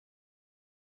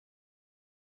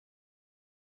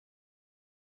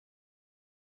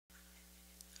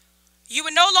You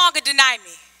will no longer deny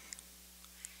me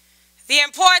the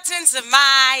importance of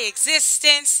my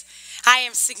existence. I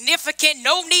am significant,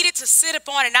 no needed to sit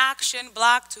upon an auction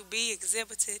block to be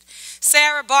exhibited.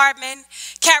 Sarah Bartman,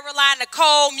 Caroline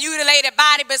Nicole, mutilated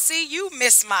body, but see, you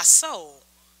miss my soul,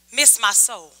 miss my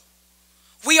soul.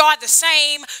 We are the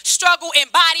same, struggle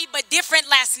embodied but different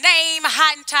last name.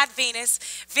 Hottentot Venus,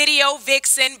 video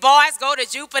vixen, boys go to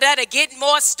Jupiter to get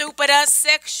more stupider.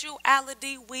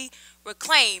 Sexuality we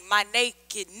reclaim, my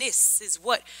nakedness is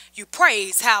what you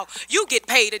praise. How you get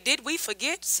paid, or did we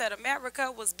forget? Said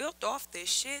America was built off this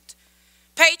shit.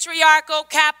 Patriarchal,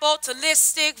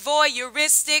 capitalistic,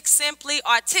 voyeuristic, simply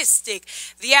artistic.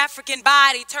 The African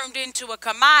body turned into a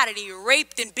commodity,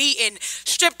 raped and beaten,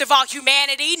 stripped of all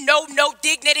humanity. No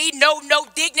dignity, no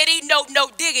dignity, no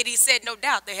diggity. Said no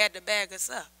doubt they had to bag us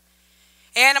up.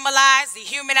 Animalized,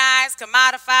 dehumanized,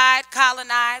 commodified,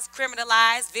 colonized,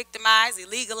 criminalized, victimized,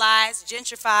 illegalized,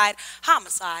 gentrified,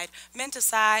 homicide,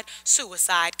 menticide,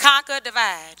 suicide. Conquer,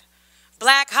 divide.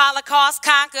 Black Holocaust,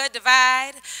 conquer,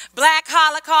 divide. Black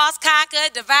Holocaust,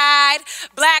 conquer, divide.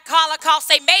 Black Holocaust,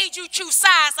 they made you choose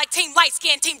sides like team light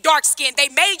skin, team dark skin. They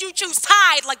made you choose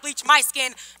tide like bleach my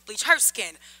skin, bleach her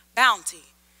skin. Bounty.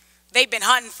 They've been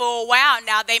hunting for a while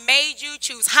now. They made you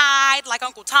choose hide like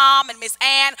Uncle Tom and Miss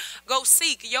Ann. Go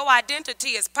seek. Your identity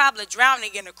is probably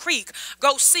drowning in a creek.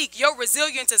 Go seek. Your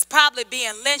resilience is probably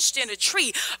being lynched in a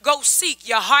tree. Go seek.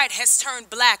 Your heart has turned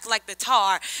black like the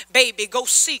tar. Baby, go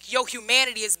seek. Your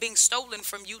humanity is being stolen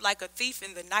from you like a thief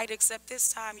in the night, except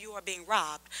this time you are being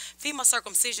robbed. Female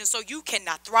circumcision so you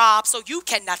cannot throb, so you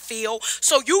cannot feel,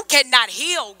 so you cannot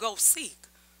heal. Go seek.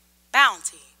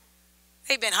 Bounty.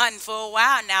 They've been hunting for a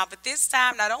while now, but this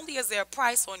time not only is there a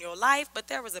price on your life, but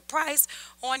there is a price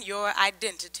on your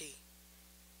identity.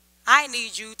 I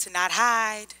need you to not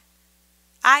hide.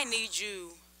 I need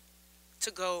you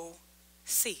to go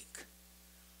seek.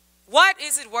 What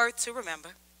is it worth to remember?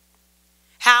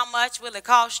 How much will it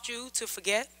cost you to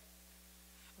forget?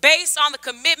 Based on the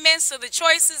commitments of the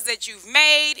choices that you've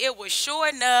made, it will sure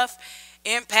enough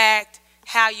impact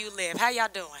how you live. How y'all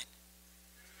doing?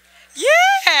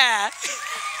 Yeah.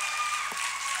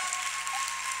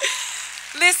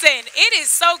 Listen, it is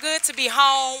so good to be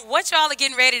home. What y'all are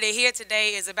getting ready to hear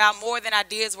today is about more than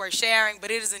ideas worth sharing,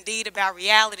 but it is indeed about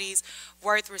realities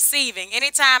worth receiving.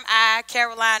 Anytime I,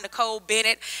 Caroline Nicole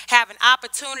Bennett, have an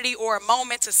opportunity or a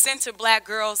moment to center black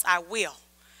girls, I will.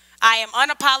 I am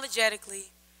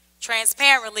unapologetically,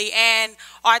 transparently, and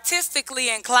artistically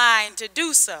inclined to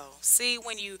do so. See,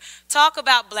 when you talk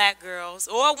about black girls,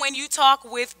 or when you talk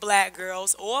with black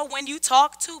girls, or when you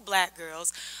talk to black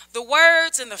girls, the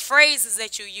words and the phrases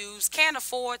that you use can't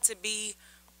afford to be,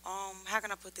 how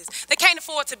can I put this? They can't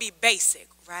afford to be basic,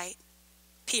 right?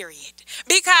 Period.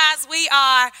 Because we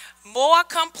are more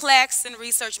complex than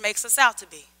research makes us out to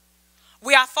be.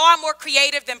 We are far more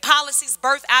creative than policies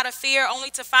birthed out of fear,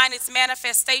 only to find its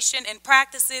manifestation in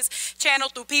practices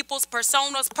channeled through people's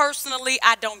personas. Personally,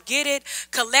 I don't get it.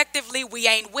 Collectively, we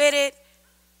ain't with it.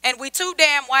 And we too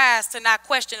damn wise to not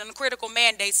question uncritical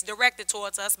mandates directed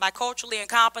towards us by culturally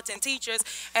incompetent teachers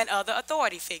and other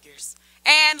authority figures.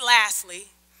 And lastly,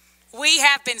 we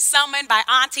have been summoned by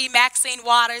Auntie Maxine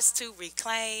Waters to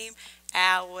reclaim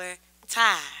our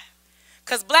time.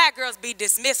 Because black girls be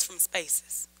dismissed from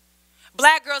spaces.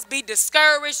 Black girls be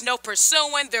discouraged, no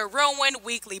pursuing, they're ruined,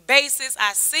 weekly basis.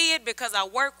 I see it because I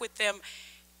work with them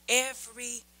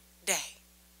every day.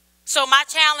 So my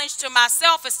challenge to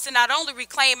myself is to not only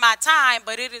reclaim my time,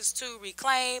 but it is to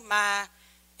reclaim my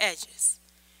edges.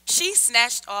 She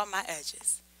snatched all my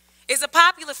edges. It's a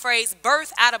popular phrase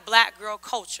birthed out of black girl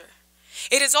culture.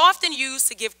 It is often used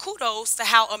to give kudos to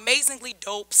how amazingly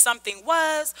dope something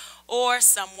was or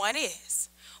someone is.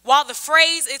 While the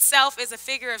phrase itself is a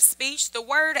figure of speech, the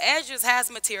word edges has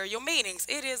material meanings.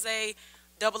 It is a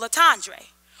double entendre.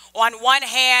 On one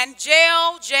hand,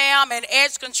 gel, jam, and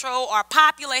edge control are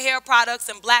popular hair products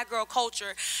in black girl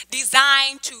culture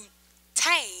designed to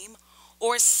tame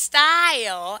or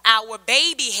style our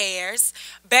baby hairs,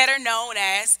 better known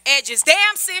as edges.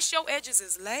 Damn, sis, your edges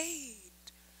is laid.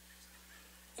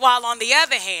 While on the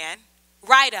other hand,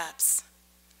 write-ups,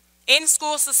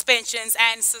 in-school suspensions,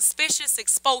 and suspicious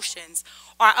expulsions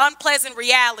are unpleasant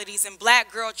realities in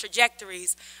black girl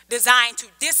trajectories designed to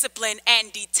discipline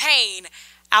and detain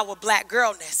our black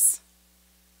girlness,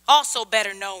 also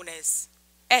better known as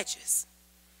edges.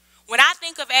 When I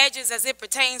think of edges as it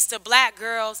pertains to black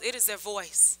girls, it is their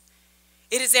voice.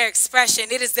 It is their expression.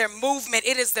 It is their movement.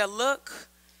 It is their look.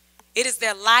 It is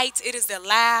their light. It is their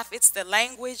laugh. It's their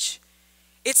language.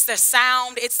 It's their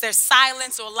sound. It's their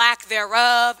silence or lack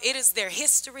thereof. It is their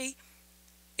history.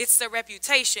 It's their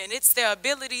reputation. It's their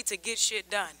ability to get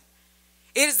shit done.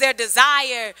 It is their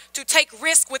desire to take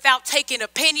risk without taking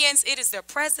opinions. It is their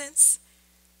presence.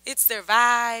 It's their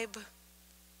vibe.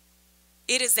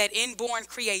 It is that inborn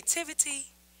creativity.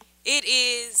 It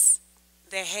is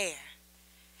their hair.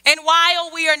 And while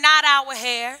we are not our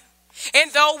hair,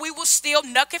 and though we will still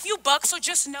knuck if you buck, so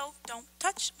just know, don't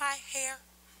touch my hair.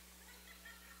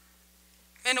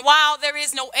 And while there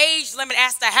is no age limit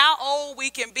as to how old we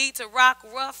can be to rock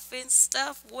rough and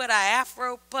stuff with our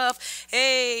afro puff,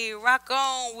 hey, rock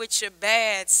on with your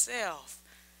bad self.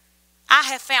 I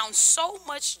have found so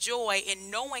much joy in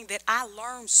knowing that I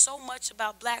learned so much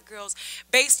about black girls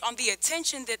based on the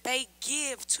attention that they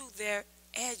give to their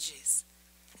edges.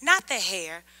 Not their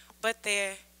hair, but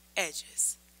their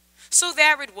edges. So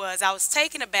there it was. I was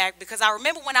taken aback because I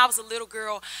remember when I was a little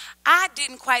girl, I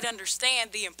didn't quite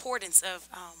understand the importance of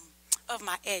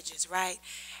my edges, right?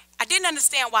 I didn't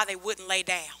understand why they wouldn't lay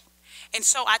down. And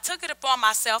so I took it upon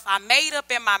myself. I made up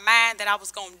in my mind that I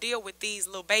was going to deal with these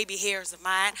little baby hairs of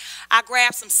mine. I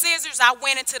grabbed some scissors. I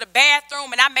went into the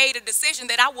bathroom and I made a decision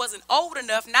that I wasn't old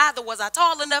enough, neither was I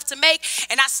tall enough to make.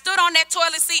 And I stood on that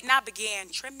toilet seat and I began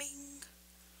trimming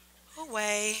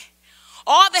away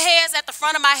all the hairs at the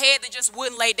front of my head that just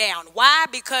wouldn't lay down. Why?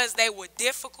 Because they were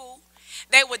difficult.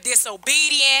 They were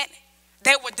disobedient.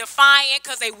 They were defiant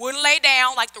because they wouldn't lay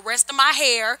down like the rest of my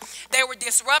hair. They were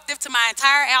disruptive to my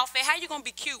entire outfit. How you going to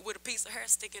be cute with a piece of hair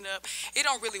sticking up? It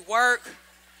don't really work.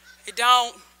 It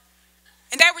don't.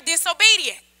 And they were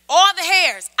disobedient. All the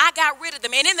hairs, I got rid of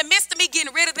them. And in the midst of me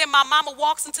getting rid of them, my mama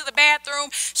walks into the bathroom.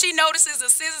 She notices the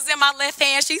scissors in my left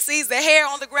hand. She sees the hair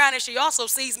on the ground, and she also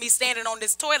sees me standing on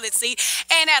this toilet seat.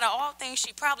 And out of all things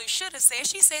she probably should have said,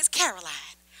 she says,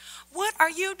 "Caroline, what are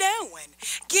you doing?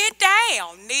 Get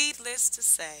down." Needless to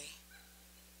say,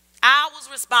 I was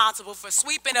responsible for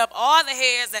sweeping up all the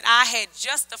hairs that I had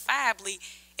justifiably,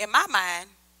 in my mind,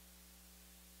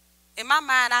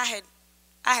 I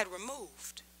had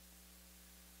removed.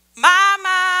 My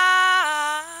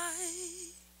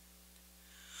mind,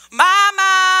 my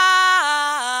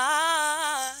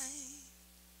mind,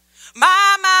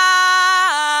 my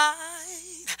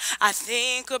mind. I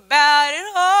think about it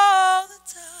all the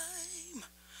time.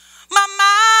 My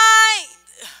mind,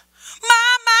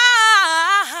 my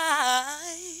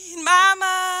mind, my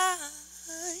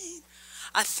mind.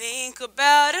 I think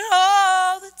about it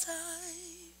all the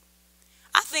time.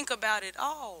 I think about it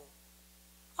all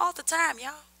the time,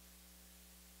 y'all.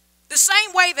 The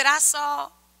same way that I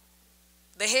saw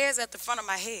the hairs at the front of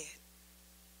my head,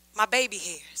 my baby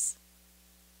hairs,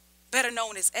 better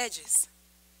known as edges.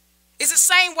 It's the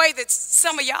same way that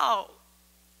some of y'all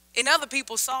and other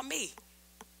people saw me.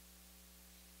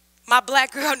 My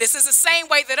black girlness is the same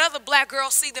way that other black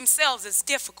girls see themselves as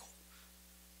difficult,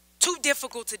 too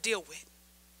difficult to deal with,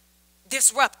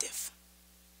 disruptive,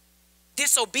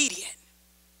 disobedient,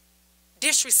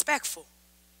 disrespectful,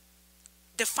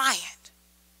 defiant.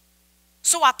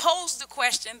 So I posed the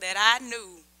question that I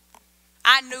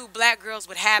knew black girls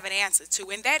would have an answer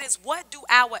to, and that is, what do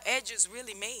our edges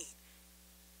really mean?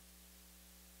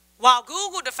 While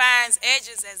Google defines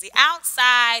edges as the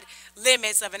outside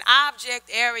limits of an object,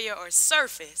 area, or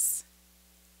surface,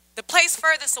 the place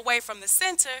furthest away from the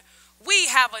center, we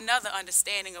have another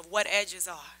understanding of what edges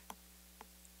are.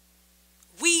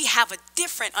 We have a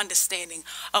different understanding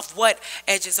of what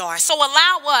edges are. So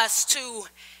allow us to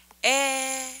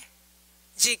educate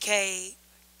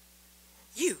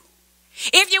you.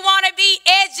 If you want to be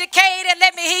educated,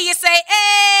 let me hear you say,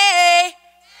 "Hey."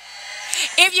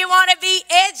 If you want to be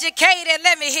educated,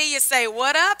 let me hear you say,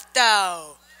 "What up,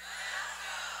 though?"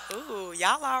 Ooh,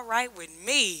 y'all all right with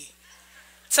me.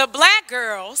 To black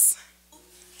girls,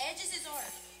 edges is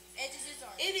art. Edges is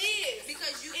art. It is.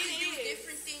 Because you can do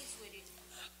different things with it.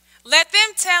 Let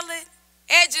them tell it.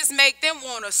 Edges make them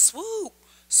want to swoop,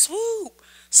 swoop,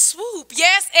 swoop.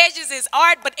 Yes, edges is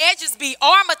art, but edges be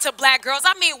armor to black girls.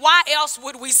 I mean, why else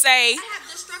would we say? I have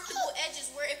destructible edges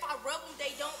where if I rub them,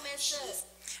 they don't mess up.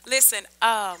 Listen,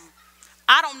 I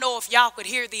don't know if y'all could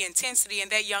hear the intensity in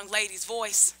that young lady's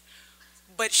voice,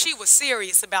 but she was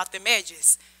serious about them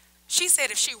edges. She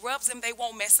said if she rubs them, they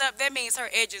won't mess up. That means her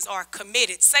edges are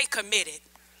committed. Say committed.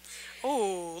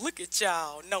 Oh, look at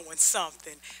y'all knowing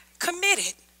something.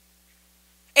 Committed.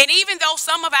 And even though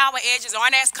some of our edges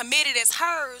aren't as committed as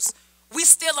hers, we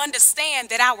still understand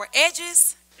that our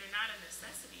edges, they're not a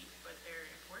necessity, but they're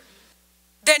important.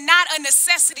 They're not a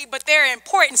necessity, but they're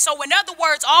important. So in other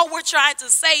words, all we're trying to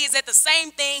say is that the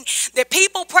same thing that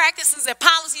people, practices, and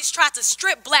policies try to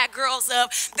strip black girls of,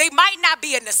 they might not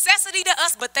be a necessity to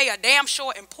us, but they are damn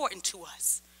sure important to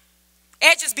us.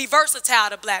 Edges be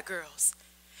versatile to black girls.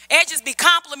 Edges be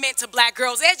compliment to black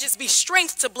girls. Edges be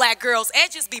strength to black girls.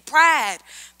 Edges be pride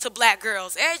to black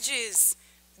girls. Edges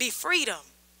be freedom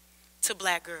to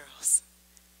black girls.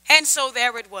 And so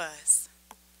there it was.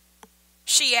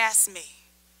 She asked me,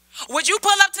 would you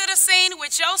pull up to the scene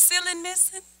with your ceiling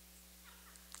missing?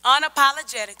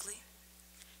 Unapologetically,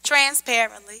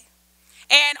 transparently,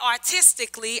 and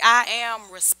artistically, I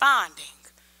am responding.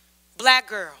 Black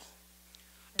girl,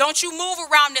 don't you move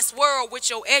around this world with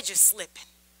your edges slipping.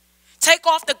 Take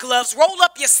off the gloves, roll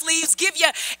up your sleeves, give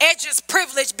your edges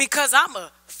privilege, because I'ma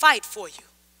fight for you.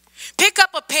 Pick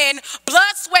up a pen,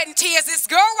 blood, sweat, and tears. This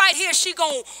girl right here, she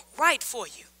gon' write for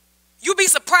you. You'll be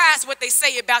surprised what they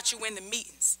say about you in the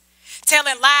meetings.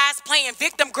 Telling lies, playing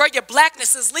victim, girl, your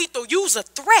blackness is lethal. You's a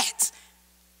threat.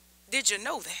 Did you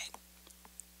know that?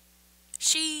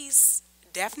 She's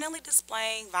definitely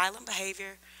displaying violent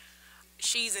behavior.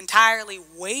 She's entirely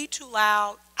way too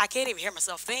loud. I can't even hear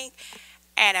myself think.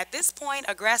 And at this point,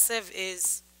 aggressive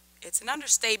is, it's an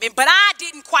understatement. But I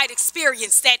didn't quite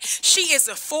experience that. She is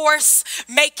a force,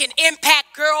 making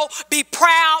impact, girl. Be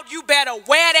proud. You better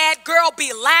wear that. Girl,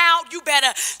 be loud. You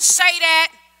better say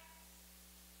that.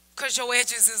 Because your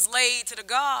edges is laid to the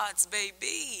gods,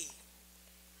 baby.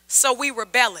 So we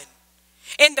rebelling.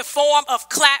 In the form of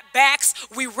clapbacks,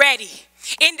 we ready.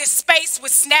 In this space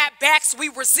with snapbacks, we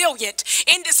resilient.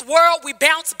 In this world, we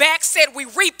bounce back, said we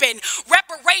reaping.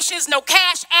 Reparations, no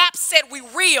cash apps, said we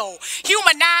real.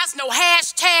 Humanized, no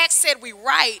hashtags, said we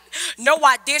right. No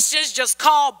auditions, just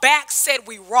call back, said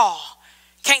we raw.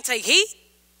 Can't take heat?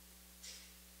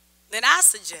 Then I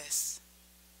suggest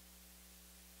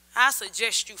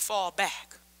you fall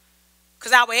back.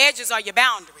 Because our edges are your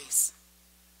boundaries.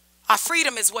 Our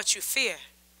freedom is what you fear.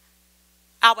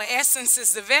 Our essence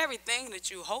is the very thing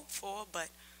that you hope for, but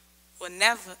will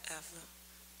never,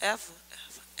 ever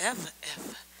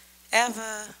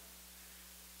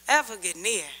get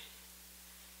near.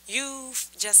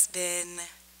 You've just been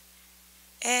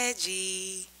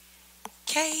educated.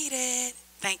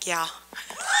 Thank y'all.